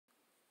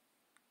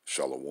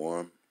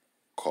Shalom,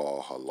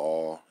 Kal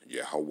Halal,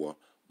 Yahweh,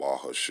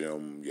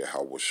 Bahashem,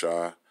 Yahweh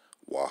Shai,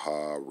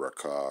 Waha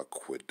Raka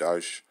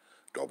Quidash.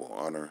 Double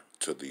honor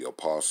to the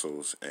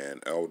apostles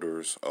and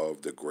elders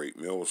of the great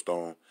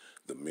millstone,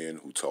 the men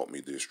who taught me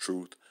this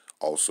truth.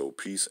 Also,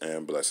 peace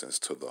and blessings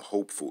to the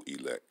hopeful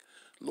elect.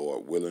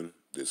 Lord willing,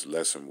 this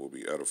lesson will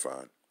be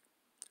edifying.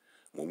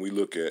 When we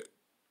look at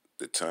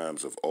the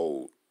times of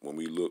old, when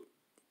we look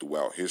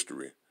throughout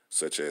history,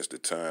 such as the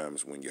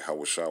times when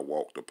Yahweh Shah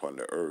walked upon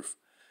the earth,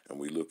 and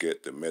we look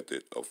at the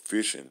method of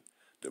fishing,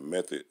 the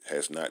method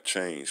has not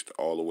changed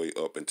all the way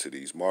up into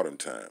these modern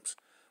times,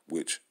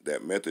 which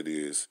that method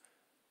is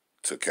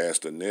to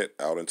cast a net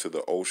out into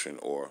the ocean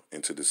or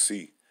into the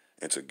sea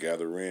and to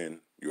gather in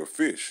your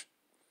fish.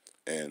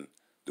 And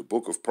the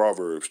book of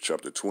Proverbs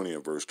chapter 20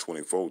 and verse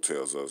 24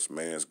 tells us,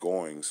 man's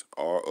goings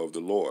are of the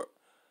Lord.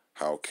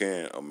 How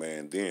can a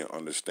man then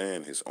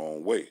understand his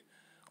own way?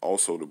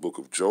 Also, the book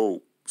of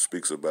Job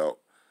speaks about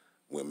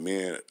when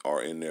men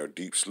are in their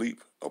deep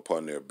sleep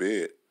upon their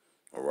bed,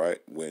 all right,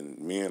 when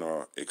men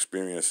are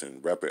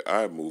experiencing rapid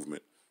eye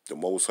movement, the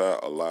Most High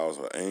allows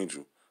an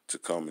angel to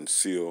come and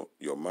seal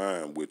your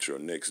mind with your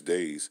next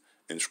day's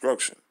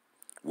instruction,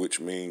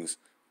 which means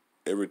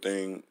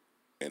everything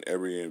and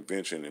every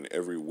invention and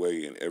every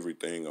way and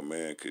everything a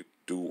man could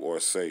do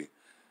or say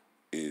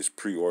is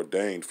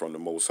preordained from the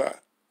Most High,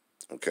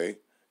 okay?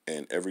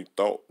 And every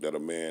thought that a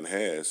man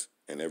has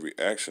and every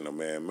action a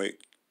man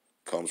makes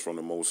comes from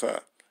the Most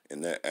High.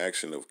 And that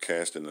action of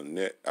casting a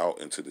net out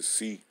into the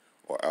sea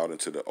or out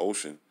into the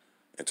ocean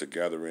and to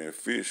gather in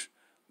fish,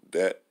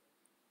 that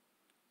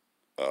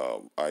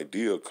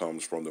idea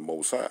comes from the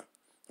Most High,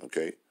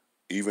 okay?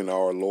 Even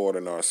our Lord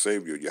and our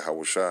Savior,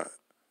 Yahweh Shai,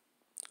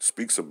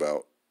 speaks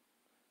about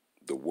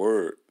the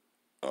word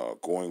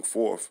going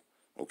forth,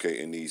 okay,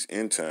 in these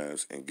end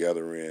times and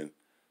gathering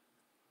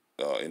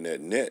in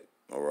that net,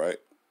 all right,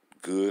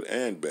 good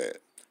and bad.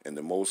 And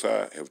the Most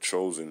High have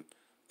chosen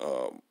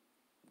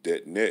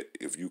that net,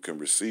 if you can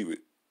receive it,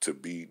 to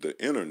be the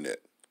internet,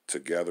 to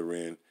gather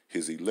in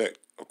his elect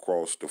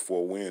across the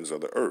four winds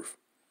of the earth.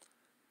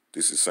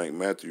 This is St.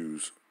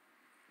 Matthew's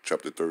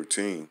chapter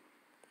 13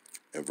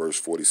 and verse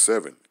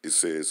 47. It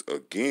says,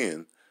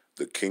 again,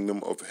 the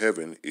kingdom of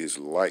heaven is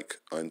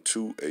like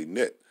unto a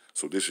net.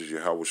 So this is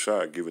Yahweh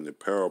Shai giving the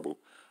parable,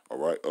 all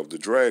right, of the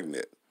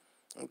dragnet,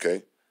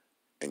 okay?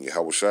 And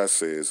Yahweh Shai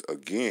says,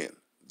 again,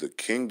 the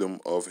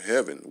kingdom of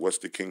heaven. What's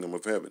the kingdom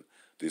of heaven?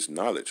 This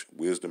knowledge,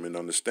 wisdom, and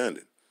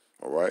understanding,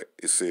 all right?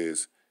 It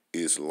says,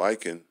 is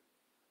likened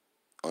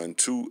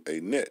unto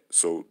a net.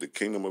 So the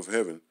kingdom of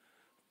heaven,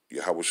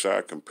 Yahweh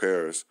Shai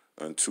compares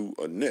unto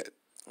a net,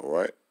 all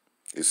right?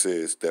 It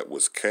says that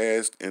was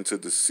cast into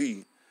the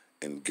sea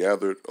and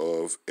gathered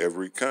of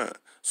every kind.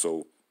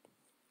 So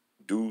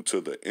due to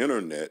the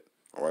internet,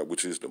 all right,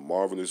 which is the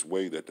marvelous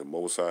way that the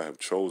Most High have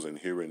chosen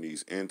here in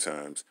these end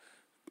times,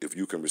 if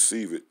you can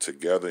receive it, to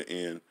gather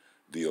in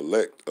the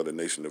elect of the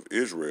nation of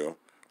Israel,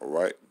 all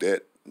right,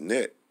 that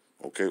net,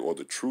 okay, or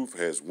the truth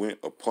has went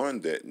upon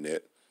that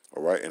net,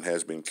 all right, and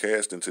has been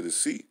cast into the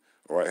sea,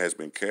 all right, has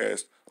been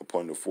cast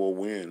upon the four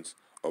winds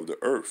of the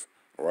earth,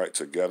 all right,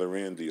 to gather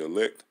in the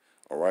elect,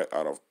 all right,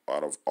 out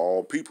of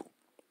all people.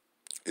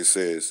 It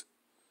says,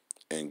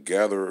 and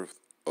gather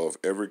of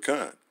every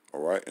kind,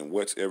 all right, and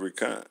what's every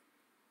kind?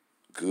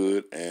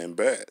 Good and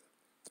bad,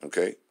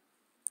 okay.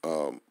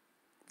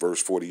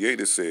 Verse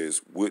 48, it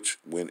says, which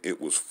when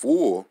it was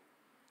full,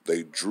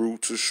 they drew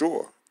to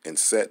shore and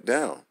sat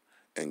down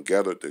and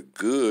gathered the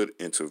good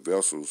into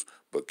vessels,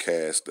 but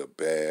cast the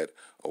bad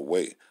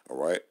away. All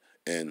right.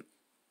 And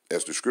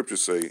as the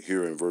scriptures say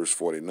here in verse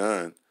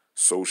 49,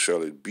 so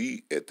shall it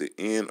be at the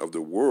end of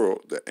the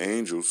world, the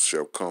angels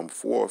shall come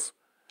forth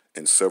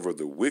and sever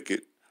the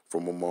wicked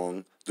from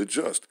among the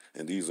just.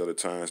 And these are the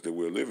times that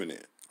we're living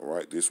in. All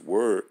right. This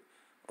word,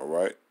 all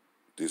right,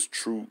 this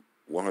true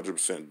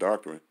 100%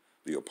 doctrine,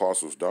 the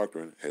apostles'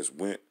 doctrine, has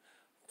went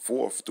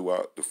forth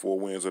throughout the four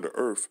winds of the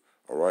earth,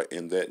 all right,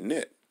 in that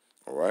net,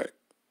 all right,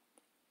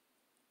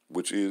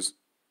 which is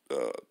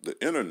the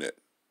internet,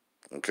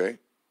 okay?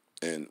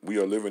 And we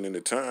are living in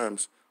the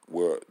times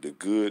where the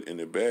good and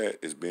the bad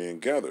is being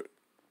gathered.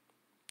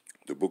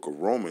 The book of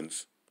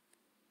Romans,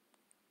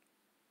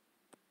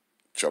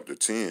 chapter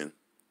 10,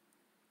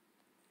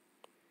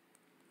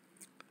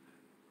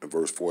 and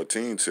verse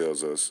 14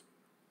 tells us,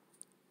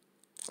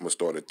 I'm going to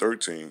start at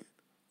 13,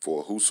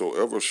 for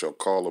whosoever shall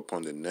call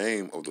upon the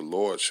name of the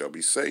Lord shall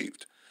be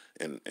saved.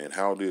 And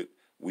how did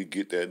we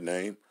get that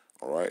name?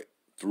 All right,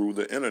 through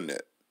the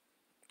internet.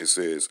 It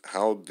says,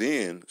 how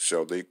then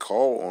shall they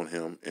call on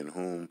him in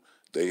whom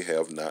they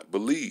have not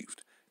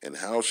believed? And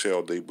how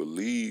shall they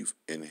believe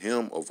in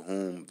him of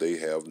whom they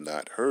have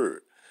not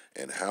heard?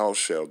 And how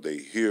shall they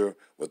hear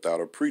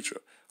without a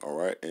preacher? All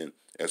right, and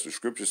as the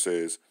scripture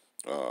says,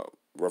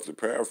 roughly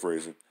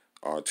paraphrasing,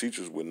 our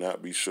teachers would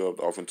not be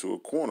shoved off into a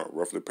corner,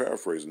 roughly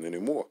paraphrasing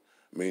anymore,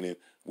 meaning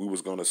we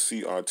was going to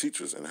see our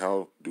teachers. And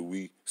how do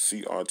we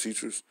see our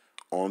teachers?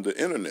 On the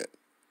internet,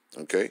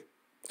 okay?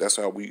 That's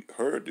how we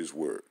heard this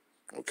word,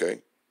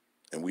 okay?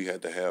 And we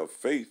had to have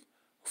faith,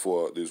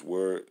 for this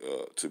word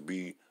to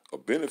be a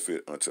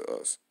benefit unto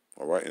us.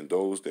 All right. And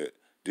those that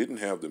didn't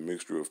have the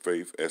mixture of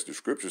faith, as the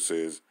scripture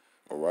says,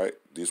 all right,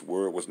 this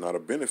word was not a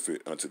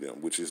benefit unto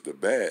them, which is the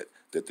bad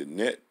that the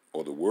net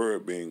or the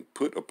word being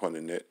put upon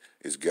the net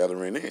is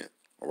gathering in.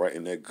 All right.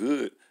 And that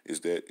good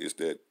is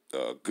that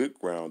good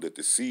ground that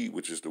the seed,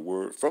 which is the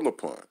word, fell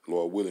upon.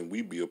 Lord willing,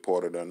 we be a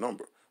part of that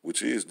number,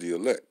 which is the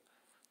elect.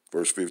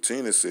 Verse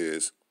 15, it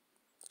says,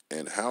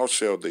 and how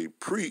shall they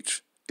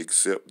preach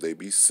except they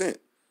be sent?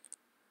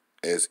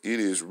 As it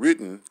is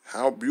written,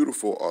 how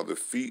beautiful are the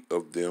feet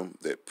of them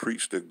that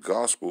preach the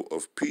gospel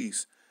of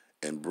peace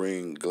and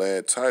bring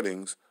glad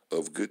tidings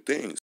of good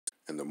things.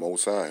 And the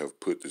Most High have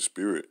put the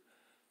Spirit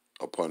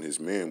upon his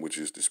men, which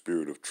is the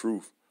Spirit of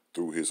truth,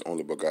 through his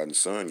only begotten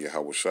Son,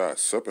 Yahushua,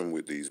 supping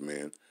with these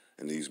men.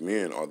 And these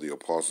men are the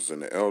apostles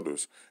and the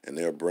elders, and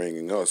they're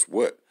bringing us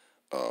what?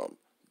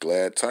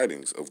 Glad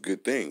tidings of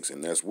good things.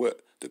 And that's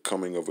what? The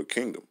coming of a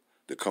kingdom,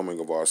 the coming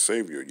of our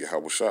Savior,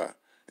 Yahushua.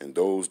 And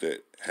those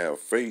that have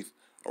faith,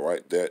 all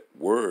right, that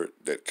word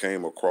that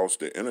came across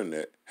the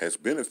internet has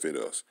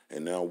benefited us.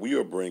 And now we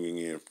are bringing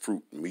in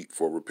fruit, meat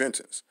for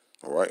repentance.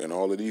 All right. And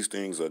all of these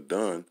things are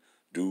done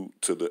due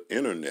to the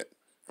internet.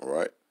 All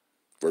right.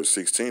 Verse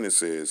 16, it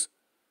says,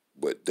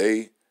 but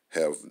they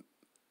have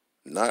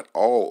not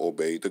all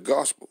obeyed the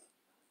gospel.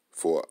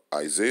 For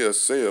Isaiah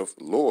saith,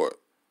 Lord,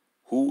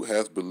 who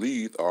hath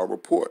believed our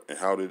report? And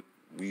how did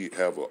we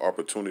have an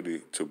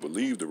opportunity to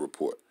believe the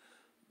report?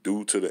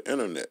 Due to the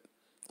internet.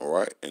 All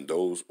right. And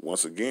those,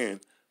 once again,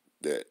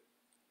 that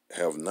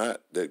have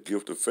not that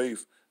gift of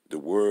faith, the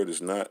word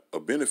is not a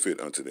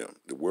benefit unto them.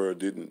 The word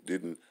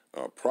didn't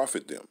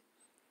profit them.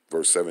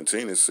 Verse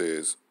 17, it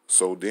says,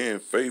 so then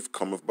faith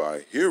cometh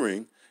by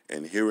hearing,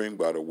 and hearing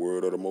by the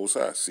word of the Most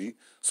High. See,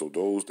 so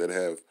those that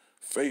have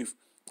faith,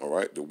 all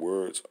right, the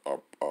words are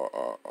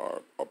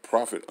a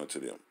profit unto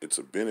them. It's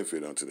a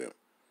benefit unto them.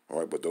 All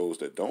right, but those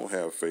that don't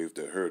have faith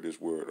that heard this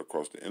word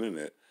across the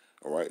internet,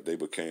 all right, they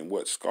became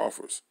what?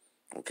 Scoffers.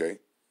 Okay.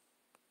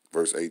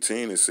 Verse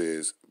 18, it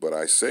says, but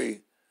I say,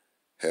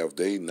 have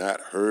they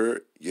not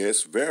heard?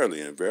 Yes,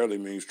 verily. And verily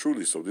means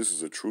truly. So this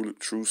is a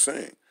true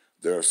saying.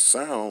 Their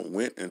sound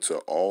went into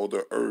all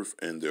the earth,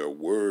 and their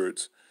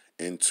words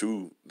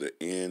into the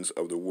ends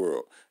of the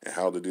world. And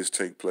how did this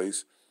take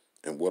place?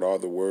 And what are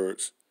the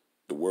words?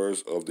 The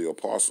words of the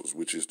apostles,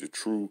 which is the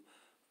true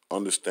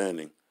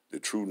understanding, the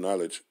true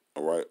knowledge,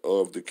 all right,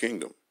 of the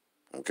kingdom.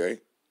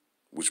 Okay?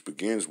 Which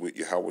begins with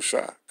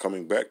Yahushua,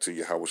 coming back to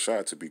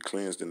Yahushua to be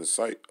cleansed in the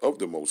sight of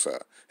the Most High.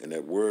 And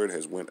that word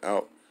has went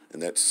out,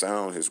 and that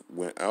sound has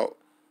went out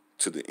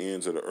to the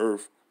ends of the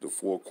earth, the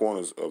four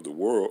corners of the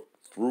world,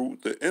 through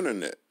the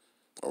internet.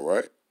 All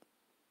right?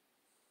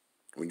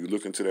 When you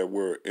look into that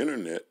word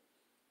internet,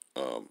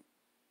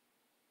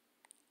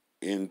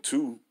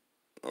 into,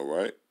 all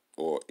right,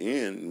 or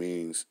in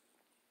means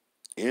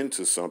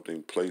into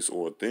something, place,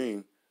 or a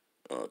thing.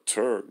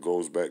 Ter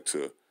goes back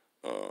to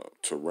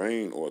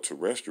terrain or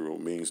terrestrial,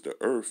 means the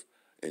earth,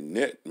 and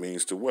net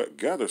means to what?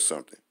 Gather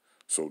something.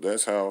 So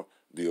that's how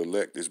the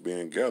elect is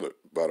being gathered,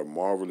 by the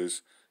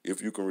marvelous,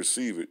 if you can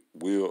receive it,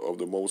 will of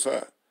the Most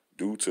High,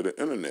 due to the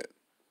internet.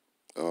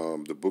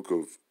 The book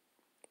of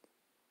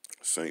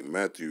St.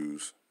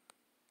 Matthew's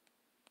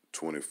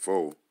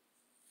 24,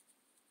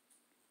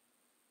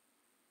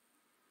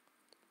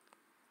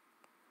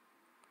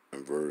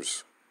 and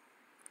verse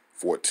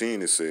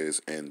 14, it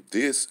says, and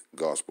this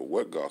gospel,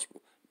 what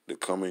gospel? The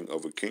coming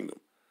of a kingdom.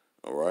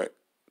 All right?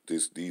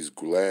 These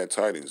glad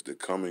tidings, the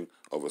coming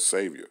of a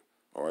Savior.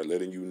 All right?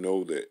 Letting you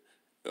know that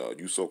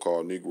you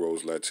so-called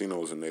Negroes,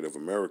 Latinos, and Native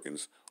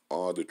Americans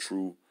are the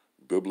true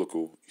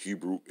biblical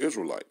Hebrew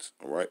Israelites.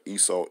 All right?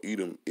 Esau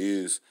Edom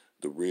is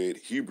the red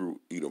Hebrew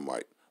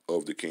Edomite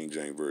of the King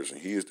James Version.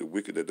 He is the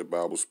wicked that the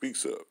Bible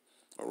speaks of.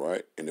 All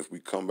right? And if we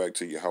come back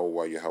to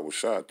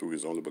Yahushua through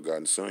his only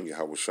begotten Son,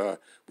 Yahushua,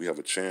 we have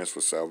a chance for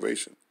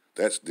salvation.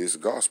 That's this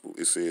gospel.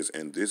 It says,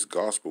 and this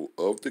gospel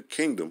of the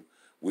kingdom,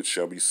 which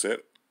shall be set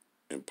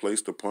and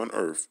placed upon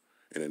earth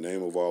in the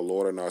name of our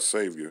Lord and our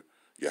Savior,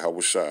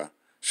 Yahushua,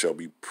 shall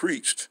be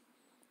preached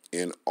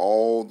in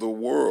all the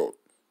world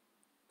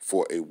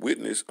for a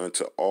witness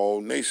unto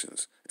all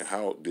nations. And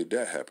how did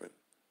that happen?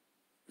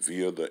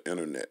 Via the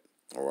internet.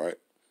 All right?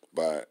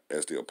 By,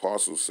 as the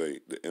apostles say,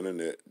 the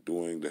internet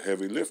doing the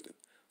heavy lifting,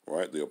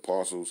 right? The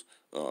apostles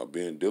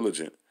being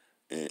diligent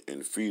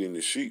in feeding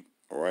the sheep,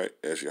 all right,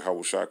 as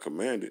Yahushua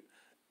commanded,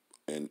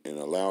 and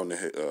allowing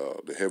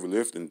the heavy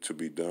lifting to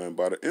be done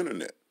by the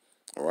internet,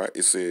 all right?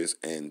 It says,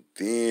 and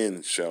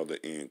then shall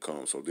the end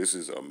come. So this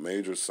is a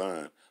major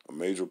sign, a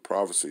major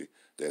prophecy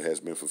that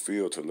has been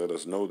fulfilled to let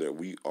us know that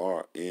we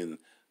are in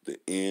the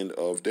end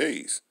of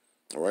days.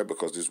 All right,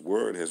 because this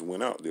word has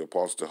went out. The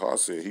Apostle Tahar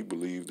said he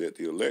believed that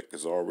the elect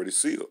is already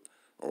sealed.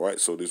 All right,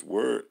 so this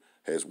word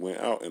has went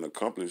out and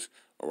accomplished,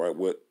 all right,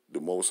 what the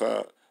Most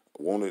High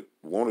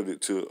wanted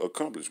it to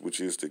accomplish,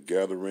 which is to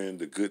gather in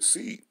the good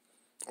seed.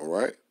 All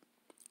right,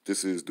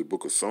 this is the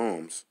book of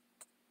Psalms,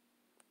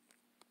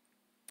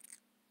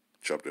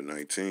 chapter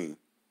 19,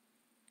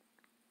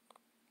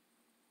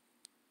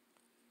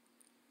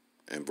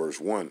 in verse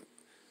 1.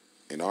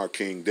 And our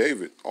King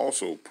David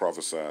also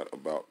prophesied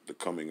about the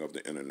coming of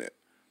the internet.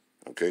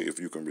 Okay, if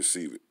you can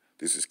receive it.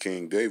 This is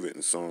King David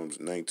in Psalms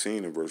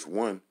 19 and verse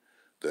 1.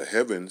 The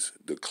heavens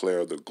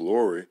declare the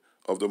glory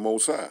of the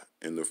Most High,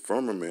 and the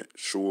firmament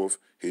showeth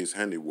his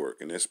handiwork.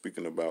 And that's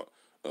speaking about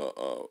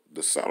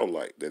the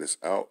satellite that is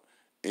out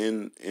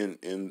in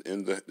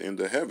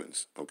the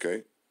heavens.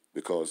 Okay,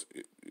 because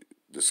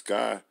the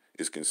sky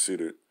is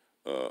considered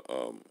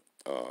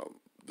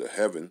the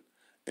heaven,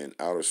 and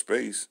outer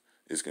space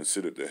is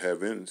considered the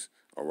heavens.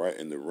 All right,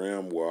 in the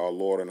realm where our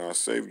Lord and our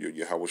Savior,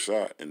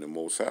 Yahushua, and the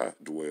Most High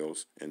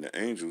dwells, and the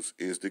angels,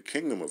 is the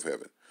kingdom of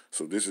heaven.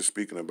 So this is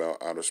speaking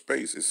about outer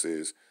space. It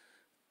says,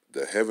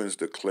 the heavens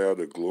declare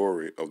the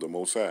glory of the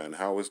Most High. And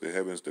how is the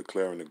heavens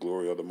declaring the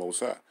glory of the Most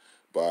High?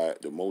 By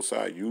the Most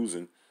High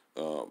using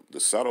the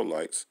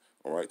satellites,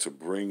 all right, to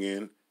bring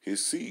in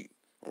his seed,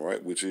 all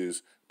right, which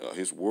is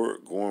his word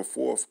going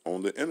forth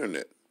on the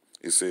internet.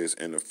 It says,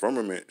 and the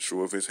firmament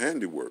showeth his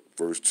handiwork.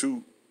 Verse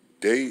 2,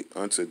 day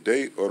unto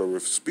day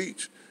uttereth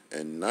speech,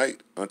 and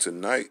night unto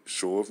night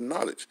showeth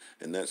knowledge.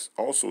 And that's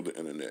also the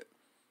internet.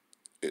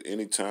 At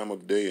any time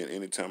of day and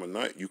any time of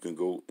night, you can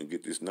go and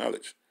get this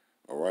knowledge,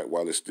 all right,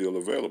 while it's still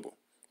available.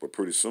 But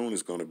pretty soon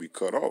it's going to be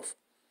cut off,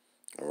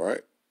 all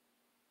right?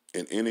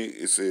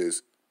 It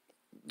says,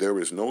 there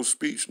is no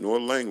speech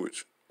nor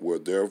language where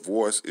their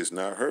voice is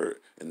not heard.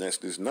 And that's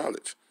this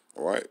knowledge,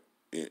 all right?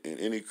 In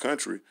any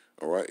country,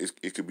 all right,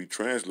 it could be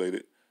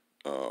translated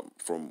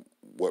from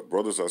what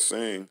brothers are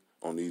saying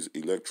on these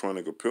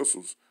electronic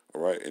epistles,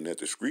 all right, and at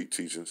the street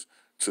teachings,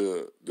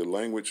 to the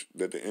language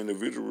that the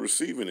individual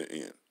receiving it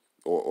in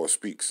or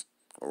speaks,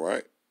 all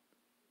right?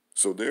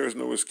 So there is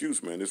no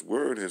excuse, man. This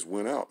word has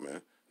went out,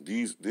 man.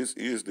 This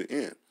is the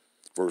end.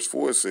 Verse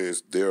 4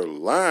 says, their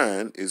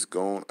line is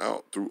gone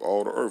out through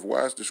all the earth.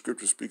 Why is the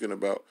scripture speaking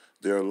about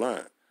their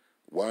line?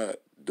 Why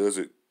does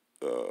it,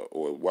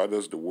 or why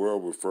does the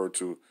world refer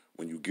to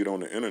when you get on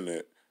the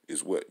internet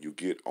is what? You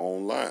get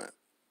online,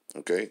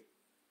 okay?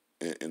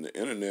 And the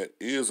internet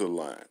is a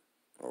line,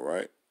 all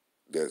right?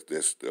 That's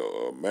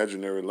the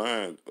imaginary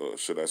line,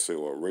 should I say,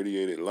 or a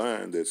radiated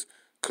line that's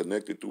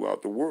connected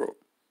throughout the world,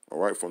 all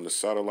right? From the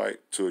satellite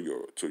to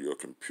your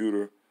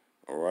computer,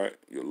 all right?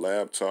 Your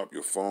laptop,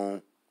 your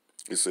phone.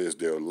 It says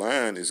their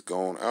line is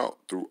gone out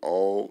through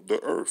all the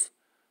earth,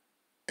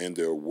 and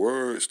their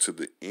words to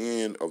the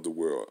end of the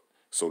world.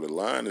 So the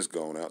line is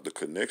gone out, the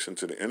connection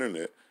to the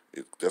internet,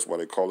 that's why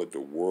they call it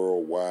the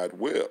World Wide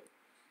Web,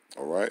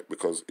 all right?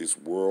 Because it's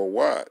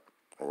worldwide,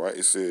 all right?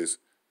 It says,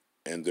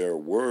 and their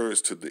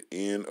words to the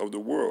end of the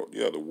world.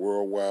 Yeah, the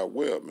World Wide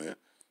Web, man,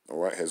 all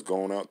right, has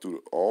gone out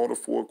through all the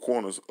four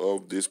corners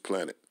of this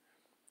planet,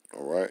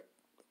 all right?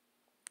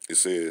 It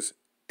says,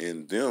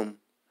 in them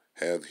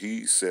hath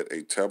he set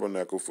a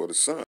tabernacle for the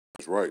sun.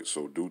 That's right.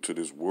 So due to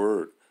this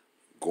word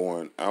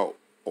going out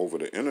over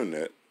the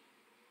internet,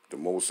 the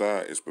Most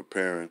High is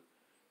preparing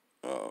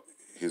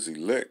his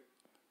elect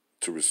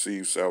to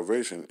receive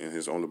salvation in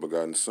his only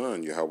begotten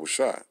Son,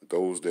 Yahushua,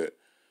 those that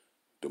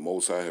the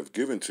Most High have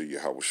given to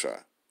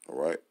Yahushua,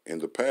 all right, in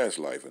the past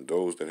life, and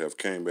those that have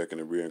came back in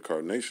the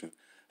reincarnation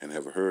and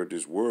have heard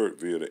this word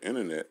via the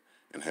internet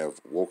and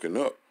have woken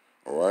up,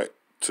 all right,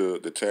 to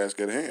the task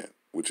at hand,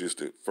 which is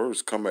to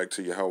first come back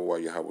to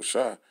Yahweh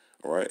Yahushua,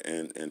 all right,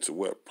 and to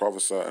what?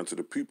 Prophesy unto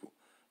the people,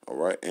 all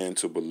right, and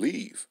to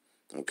believe,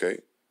 okay?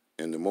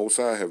 And the Most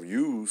High have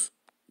used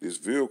this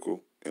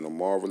vehicle in a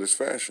marvelous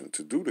fashion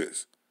to do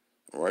this,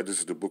 all right? This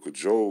is the book of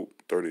Job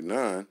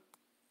 39,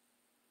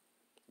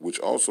 which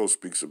also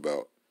speaks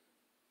about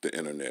the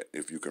internet,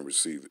 if you can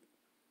receive it.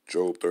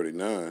 Job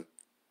 39,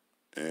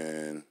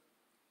 and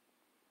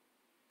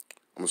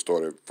I'm going to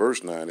start at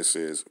verse 9. It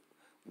says,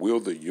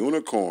 will the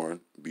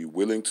unicorn be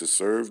willing to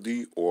serve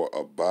thee or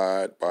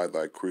abide by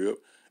thy crib?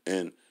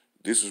 And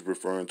this is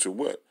referring to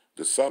what?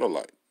 The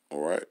satellite,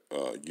 all right?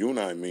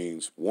 Uni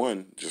means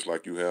one, just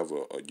like you have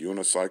a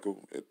unicycle.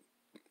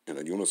 And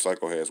a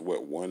unicycle has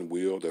what? One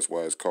wheel. That's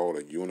why it's called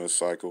a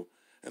unicycle.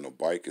 And a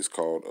bike is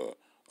called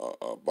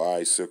a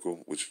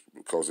bicycle, which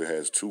because it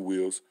has two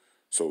wheels.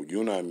 So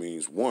uni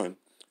means one,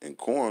 and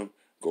corn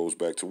goes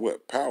back to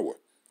what? Power,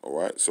 all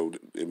right? So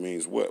it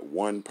means what?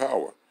 One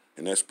power.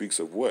 And that speaks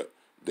of what?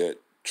 That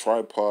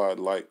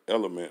tripod-like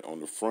element on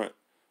the front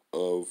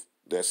of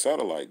that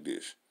satellite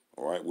dish,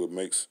 all right, what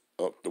makes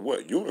up the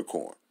what?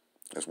 Unicorn.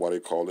 That's why they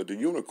call it the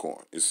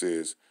unicorn. It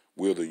says,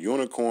 will the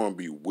unicorn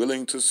be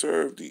willing to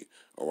serve thee,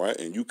 all right?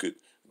 And you could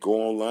go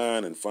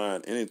online and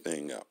find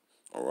anything out,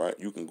 all right?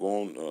 You can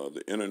go on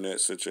the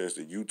internet, such as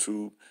the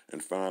YouTube,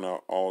 and find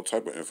out all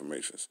type of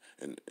informations.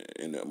 And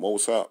the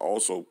Most High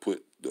also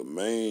put the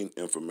main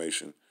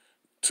information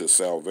to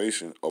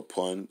salvation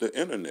upon the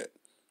internet,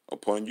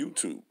 upon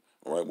YouTube.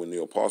 All right, when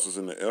the apostles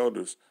and the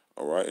elders,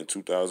 all right, in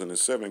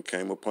 2007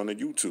 came upon the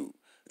YouTube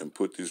and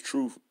put this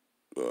truth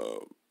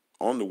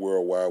on the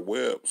World Wide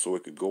Web so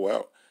it could go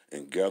out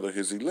and gather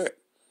his elect,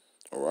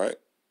 all right?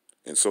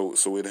 And so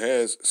it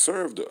has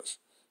served us.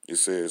 It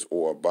says,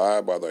 or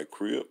abide by thy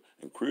crib,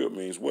 and crib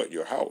means what?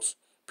 Your house.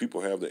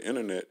 People have the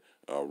internet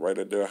right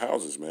at their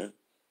houses, man.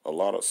 a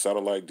lot of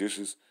satellite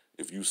dishes.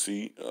 If you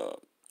see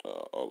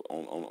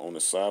on the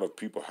side of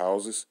people's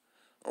houses,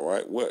 all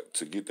right, what?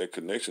 To get that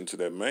connection to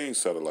that main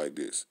satellite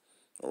dish,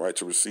 all right,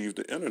 to receive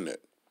the internet.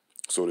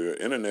 So their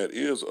internet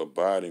is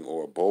abiding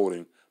or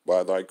abiding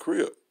by thy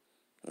crib,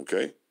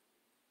 okay?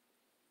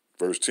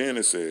 Verse 10,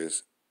 it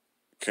says,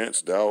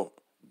 canst thou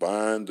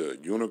bind the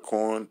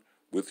unicorn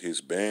with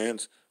his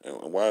bands?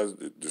 And why is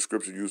the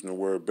scripture using the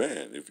word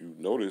band? If you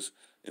notice,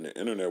 in the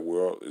internet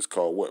world, it's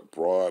called what?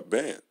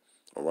 Broadband,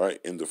 all right?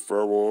 In the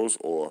furrows,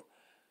 or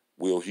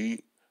will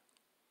he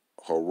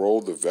harrow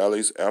the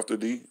valleys after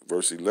thee?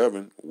 Verse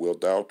 11,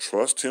 wilt thou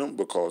trust him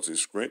because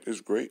his strength is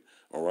great?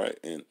 All right,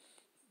 and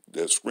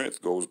that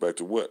strength goes back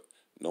to what?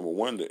 Number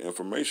one, the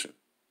information,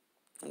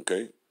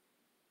 okay?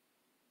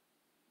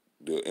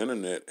 The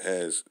internet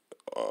has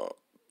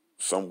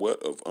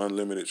somewhat of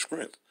unlimited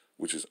strength,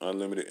 which is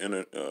unlimited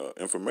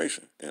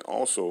information, and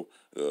also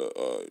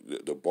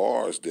the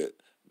bars that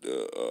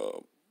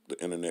the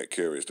internet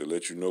carries to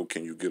let you know,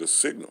 can you get a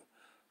signal?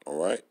 All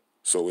right.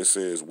 So it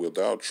says,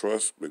 without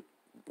trust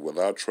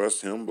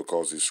him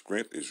because his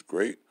strength is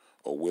great,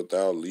 or wilt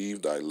thou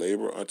leave thy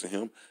labor unto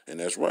him? And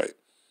that's right.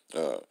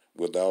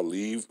 Wilt thou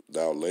leave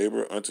thou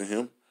labor unto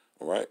him?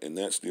 All right. And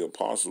that's the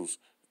apostles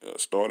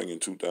starting in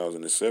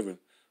 2007,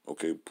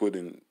 okay,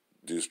 putting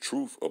this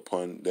truth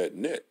upon that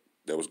net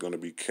that was going to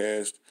be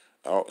cast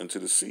out into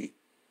the sea.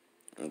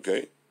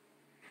 Okay.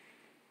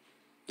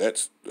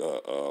 That's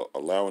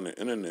allowing the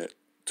internet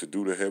to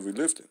do the heavy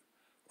lifting.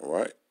 All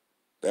right.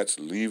 That's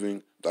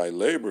leaving thy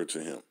labor to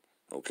him,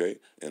 okay?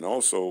 And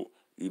also,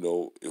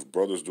 if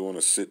brothers doing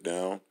a sit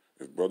down,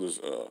 if brothers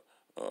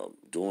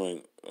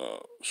doing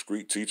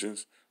street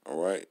teachings,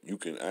 all right, you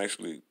can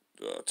actually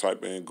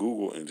type in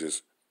Google and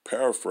just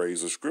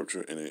paraphrase a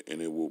scripture,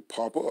 and it will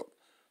pop up.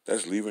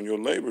 That's leaving your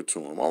labor to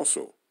him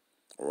also,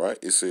 all right?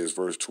 It says,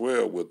 verse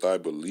 12, wilt thou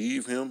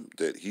believe him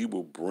that he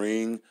will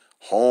bring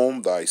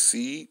home thy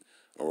seed?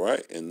 All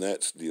right, and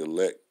that's the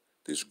elect,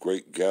 this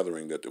great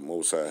gathering that the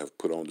Most High have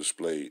put on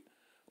display,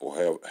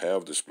 or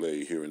have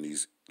displayed here in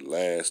these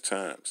last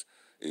times,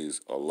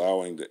 is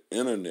allowing the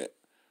internet,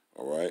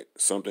 all right,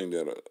 something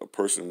that a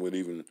person would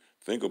even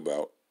think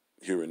about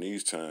here in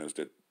these times,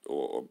 that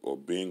or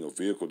being a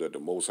vehicle that the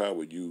Most High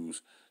would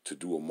use to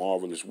do a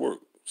marvelous work,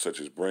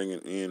 such as bringing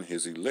in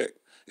his elect.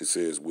 It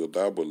says, wilt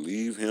thou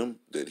believe him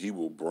that he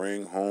will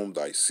bring home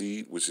thy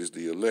seed, which is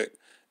the elect,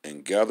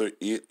 and gather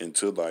it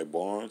into thy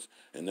barns?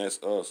 And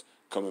that's us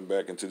coming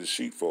back into the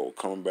sheepfold,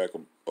 coming back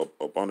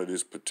up under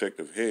this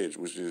protective hedge,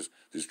 which is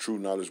this true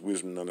knowledge,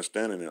 wisdom, and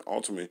understanding. And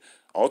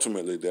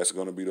ultimately, that's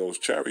going to be those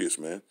chariots,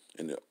 man,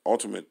 in the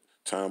ultimate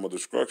time of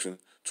destruction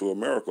to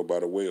America by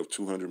the way of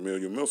 200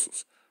 million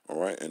missiles. All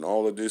right, and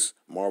all of this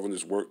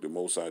marvelous work the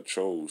Most High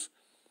chose,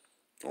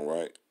 all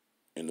right,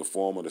 in the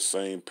form of the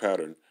same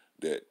pattern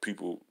that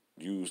people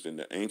used in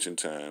the ancient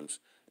times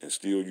and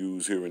still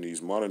use here in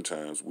these modern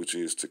times, which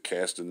is to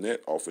cast the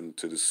net off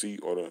into the sea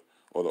or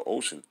the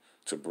ocean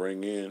to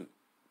bring in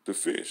the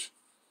fish.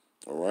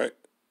 All right.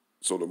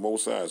 So the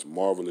Most High is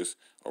marvelous,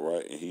 all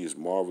right, and he is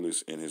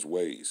marvelous in his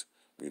ways.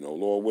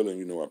 Lord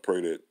willing, I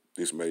pray that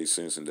this made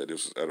sense and that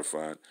this was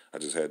edifying. I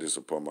just had this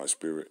upon my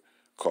spirit.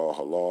 Call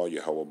halal,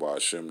 Yahweh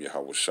Ba'ashem,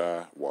 Yahweh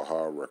Shai,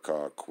 Wahar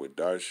Rakah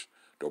Quadash.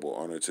 Double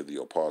honor to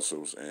the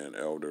apostles and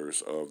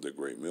elders of the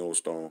great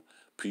millstone.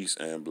 Peace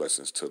and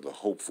blessings to the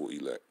hopeful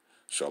elect.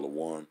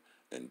 Shalom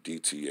and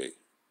DTA.